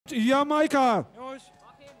Jamaica. Jongens,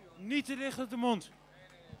 niet te dicht op de mond.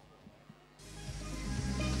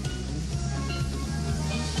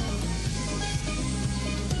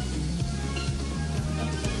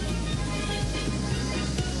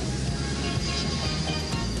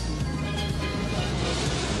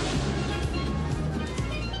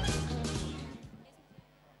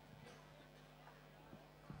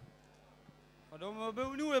 Waarom we bij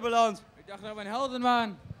nu beland? Ik dacht dat we een helden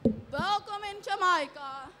waren. Welkom in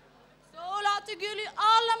Jamaica. Zo laat ik jullie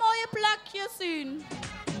alle mooie plekjes zien.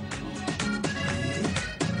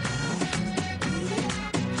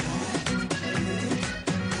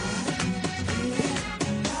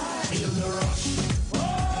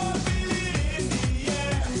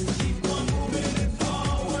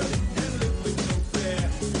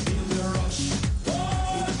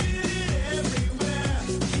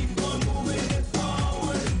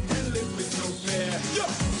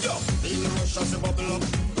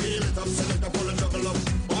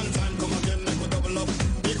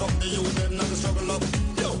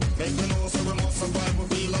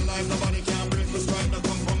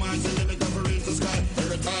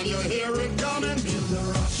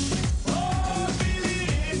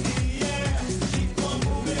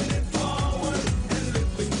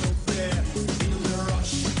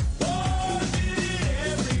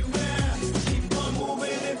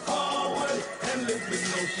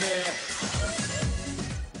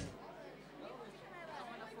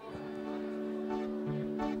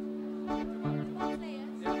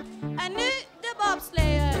 En nu de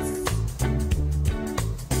bobsleiers.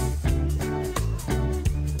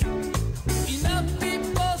 Enough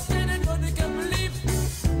people saying what they can believe.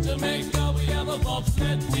 Jamaica, we have a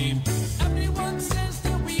bobsled team. Everyone says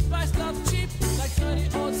that we buy stuff cheap, like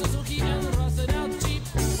 30-old Suzuki and rusted out Jeep.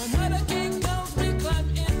 When hurricane comes, we climb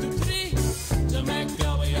into tree.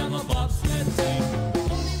 Jamaica, we have a bobsled team.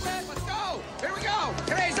 Let's go! Here we go!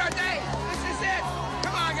 Today's our day! This is it!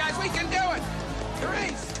 Come on, guys, we can do it! The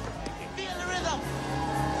race! Feel the rhythm.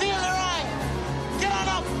 Feel the ride. Get on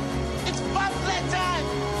up. It's bobsled time.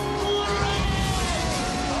 Hooray!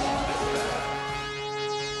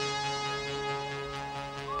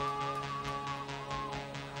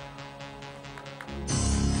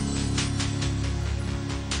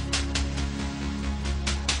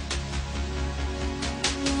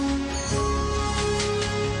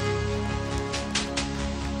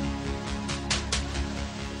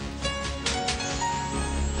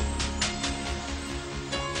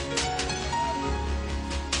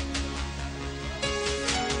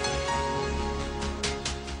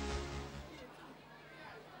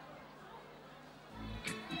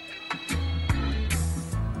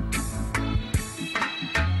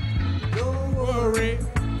 Don't worry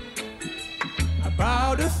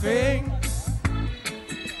about a thing,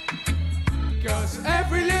 'cause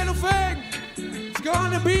every little thing is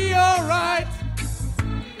gonna be alright.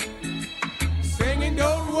 Singing,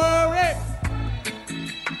 don't worry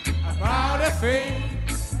about a thing,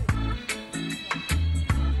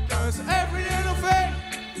 'cause every little thing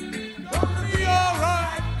is gonna be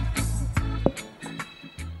alright.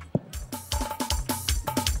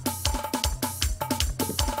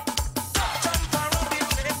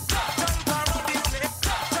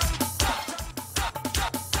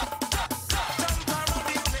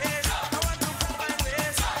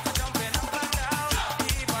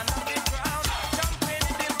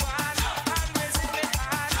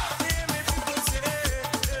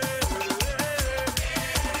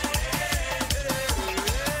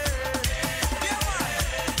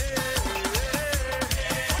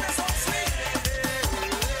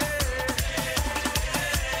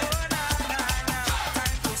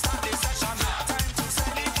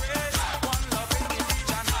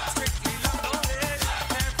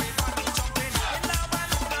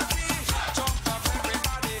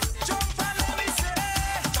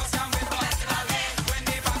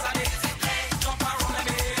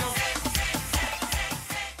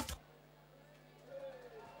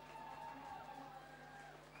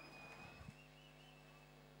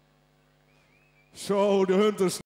 Zo, de Hunters.